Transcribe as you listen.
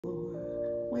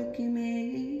waking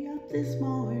me up this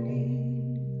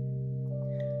morning,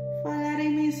 for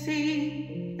letting me see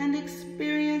and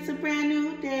experience a brand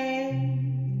new day,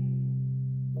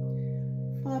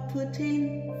 for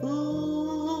putting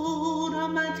food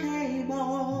on my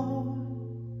table.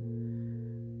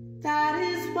 That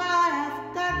is why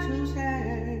I've got to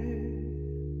say,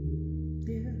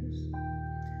 yes,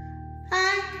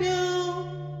 thank you.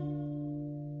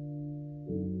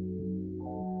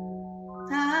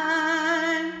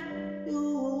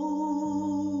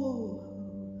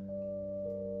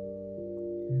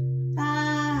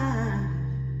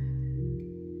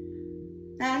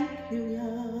 Thank you,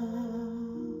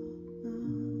 Yahuah.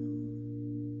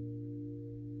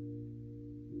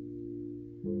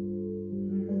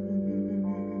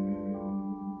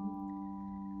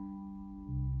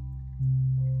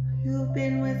 You've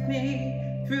been with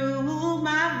me through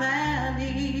my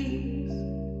valleys.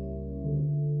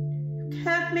 You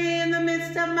kept me in the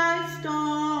midst of my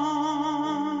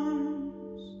storms.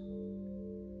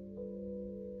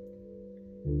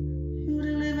 You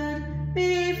delivered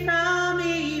me from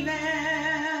evil.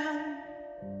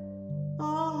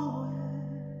 Oh,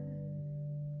 yeah.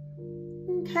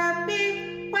 Kept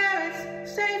me where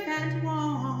it's safe and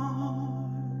warm.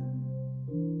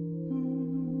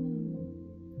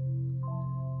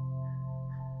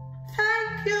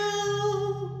 Thank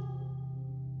you.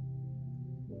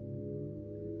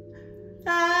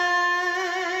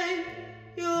 Thank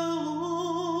you.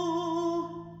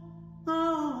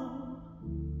 Oh.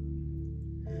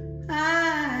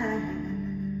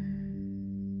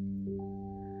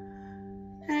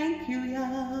 Thank you,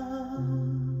 Yahuah.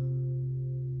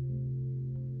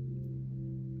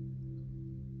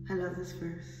 I love this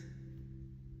verse.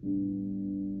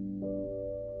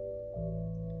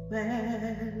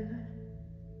 Well,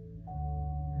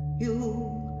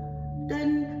 you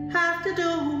didn't have to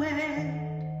do it,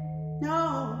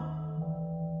 no,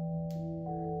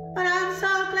 but I'm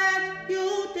so glad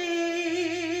you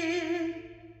did.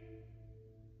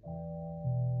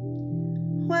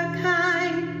 What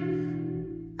kind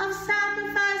of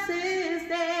sacrifice is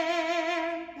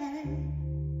there?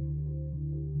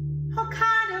 What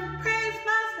kind of praise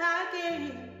must I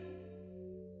give?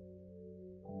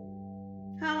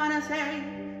 I want to say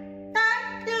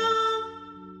thank you.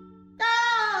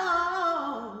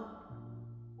 Oh,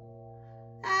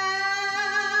 thank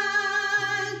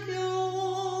you.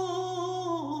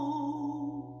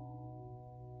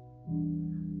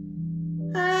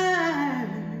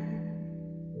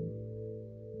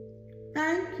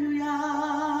 Thank you,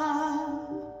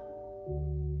 Yahuah.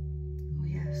 Oh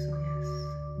yes, oh yes.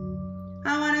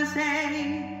 I want to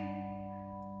say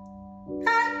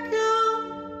thank you.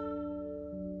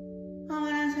 I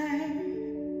want to say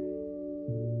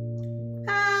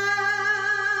thank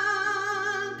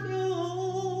you.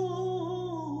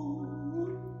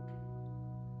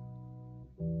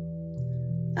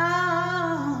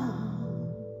 Oh,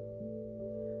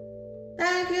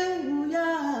 thank you,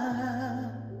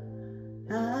 Yahuah.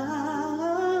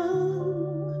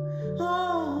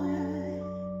 Oh, yeah.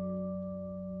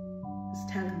 Just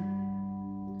tell him.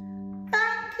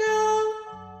 Thank you.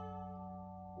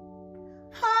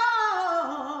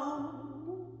 Oh,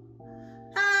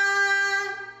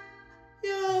 thank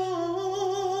you.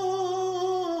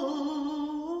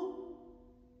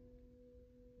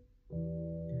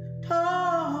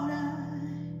 Todah.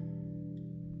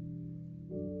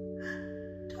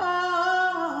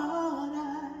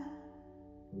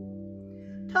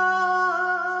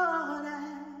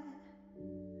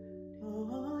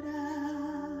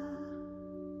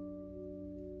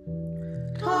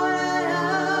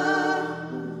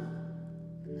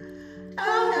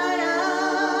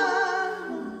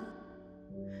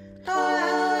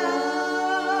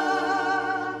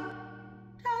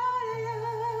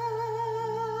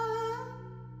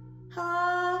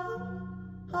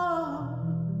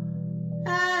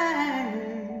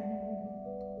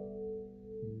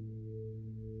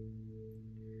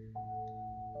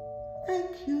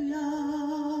 Thank you,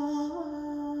 Yahuah.